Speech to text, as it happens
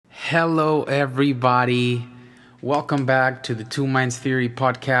Hello, everybody. Welcome back to the Two Minds Theory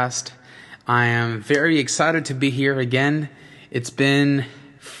podcast. I am very excited to be here again. It's been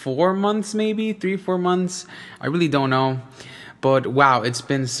 4 months, maybe 3-4 months. I really don't know. But wow, it's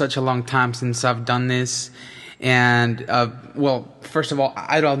been such a long time since I've done this. And, first of all,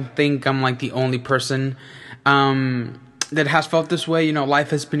 I don't think I'm like the only person that has felt this way. Life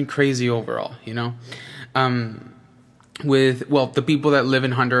has been crazy overall, with the people that live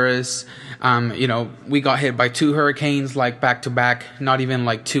in Honduras, we got hit by 2 hurricanes like back to back, not even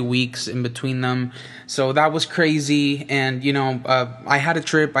like 2 weeks in between them. So that was crazy. And I had a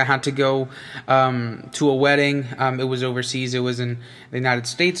trip. I had to go to a wedding. It was overseas. It was in the United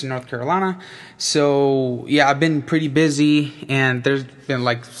States, in North Carolina. So yeah, I've been pretty busy, and there's been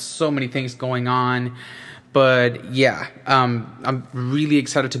like so many things going on. But yeah, I'm really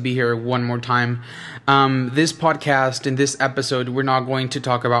excited to be here one more time. This podcast, in this episode, we're not going to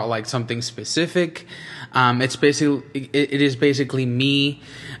talk about like something specific. It is basically me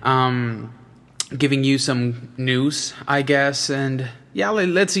giving you some news, I guess, and yeah,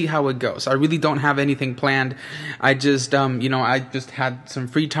 let's see how it goes. I really don't have anything planned. I just I just had some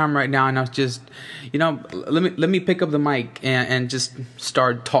free time right now, and I was just let me pick up the mic and just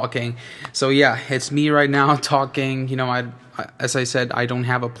start talking. So yeah, it's me right now talking. As I said, I don't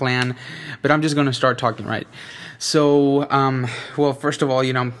have a plan, but I'm just going to start talking, right? So, first of all,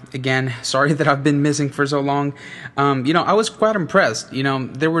 again, sorry that I've been missing for so long. I was quite impressed.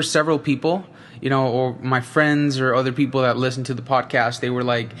 There were several people, or my friends or other people that listen to the podcast. They were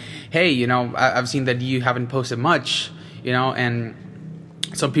like, hey, I've seen that you haven't posted much, and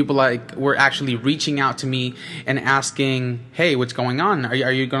some people were actually reaching out to me and asking, hey, what's going on? Are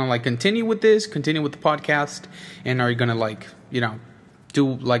you going to continue with the podcast? And are you going to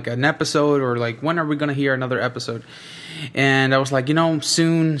do an episode, or when are we going to hear another episode? And I was like,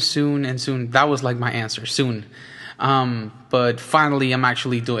 soon. That was my answer, soon. But finally I'm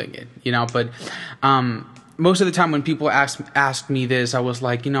actually doing it, but, most of the time when people ask me this, I was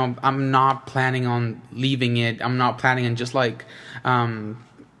like, I'm not planning on leaving it. I'm not planning on just I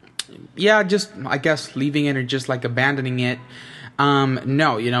guess leaving it or just abandoning it.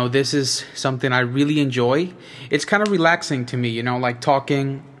 No, this is something I really enjoy. It's kind of relaxing to me,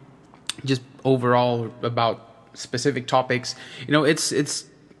 talking just overall about specific topics. It's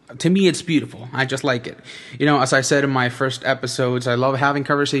to me, it's beautiful. I just like it. As I said in my first episodes, I love having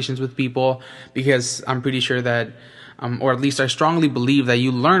conversations with people because I'm pretty sure that, or at least I strongly believe that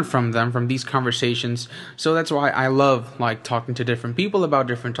you learn from them, from these conversations. So that's why I love talking to different people about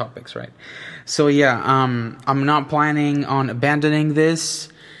different topics, right? So yeah, I'm not planning on abandoning this.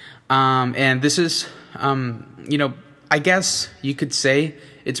 And this is, I guess you could say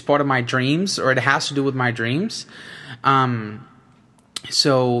it's part of my dreams, or it has to do with my dreams.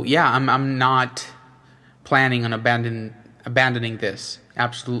 So yeah, I'm not planning on abandoning this.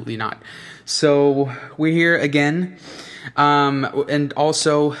 Absolutely not. So we're here again. And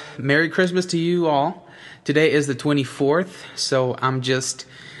also Merry Christmas to you all. Today is the 24th. So I'm just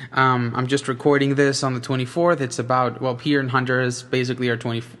recording this on the 24th. It's about, here in Honduras, basically the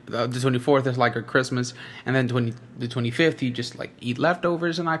 24th is our Christmas. And then the 25th, you just eat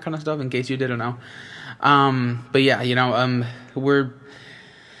leftovers and that kind of stuff, in case you didn't know. But yeah,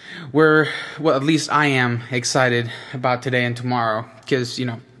 at least I am excited about today and tomorrow, because,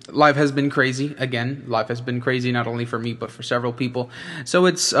 life has been crazy. Again, life has been crazy, not only for me, but for several people. So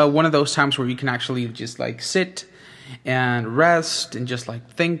it's one of those times where you can actually just sit and rest and just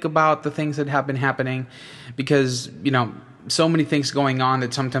think about the things that have been happening, because, so many things going on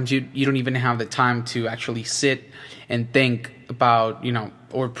that sometimes you don't even have the time to actually sit and think about,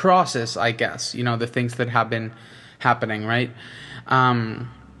 or process, I guess, the things that have been happening, right?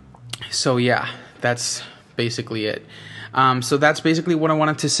 So yeah, that's basically it. So that's basically what I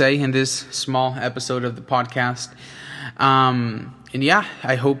wanted to say in this small episode of the podcast. And yeah,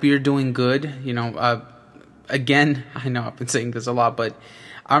 I hope you're doing good. Again, I know I've been saying this a lot, but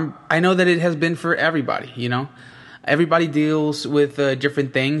I know that it has been for everybody. Everybody deals with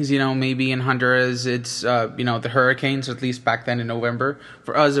different things. Maybe in Honduras it's the hurricanes, at least back then in November.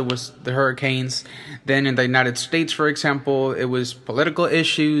 For us, it was the hurricanes. Then in the United States, for example, it was political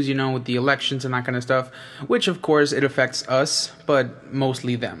issues, with the elections and that kind of stuff, which of course it affects us, but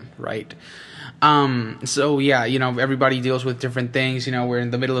mostly them, right? So yeah, everybody deals with different things. We're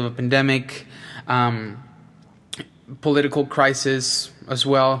in the middle of a pandemic, political crisis as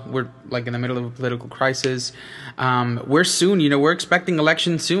well. We're in the middle of a political crisis. We're soon, we're expecting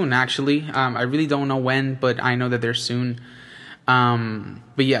elections soon, actually. I really don't know when, but I know that they're soon.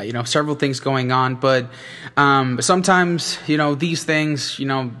 But yeah, several things going on, but sometimes, these things,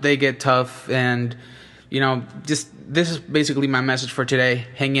 they get tough, and, just this is basically my message for today.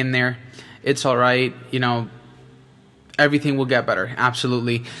 Hang in there. It's all right. Everything will get better.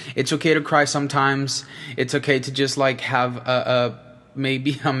 Absolutely. It's okay to cry sometimes. It's okay to just have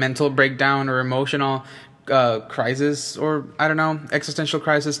maybe a mental breakdown or emotional crisis, or I don't know, existential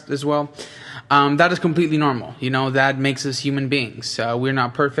crisis as well. That is completely normal. That makes us human beings. We're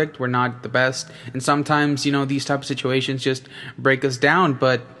not perfect. We're not the best. And sometimes, these type of situations just break us down,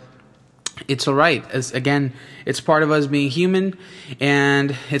 but it's all right. Again, it's part of us being human,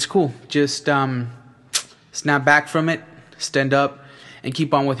 and it's cool. Just snap back from it, stand up, and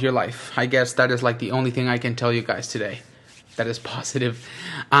keep on with your life. I guess that is the only thing I can tell you guys today that is positive.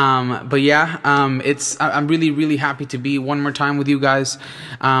 But yeah, I'm really, really happy to be one more time with you guys.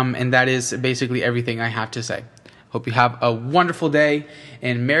 And that is basically everything I have to say. Hope you have a wonderful day,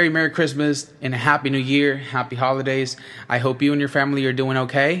 and Merry Christmas, and a Happy New Year, Happy Holidays. I hope you and your family are doing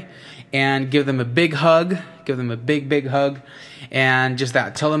okay, and give them a big hug. Give them a big hug, and just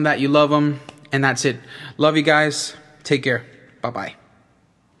that. Tell them that you love them, and that's it. Love you guys. Take care. Bye-bye.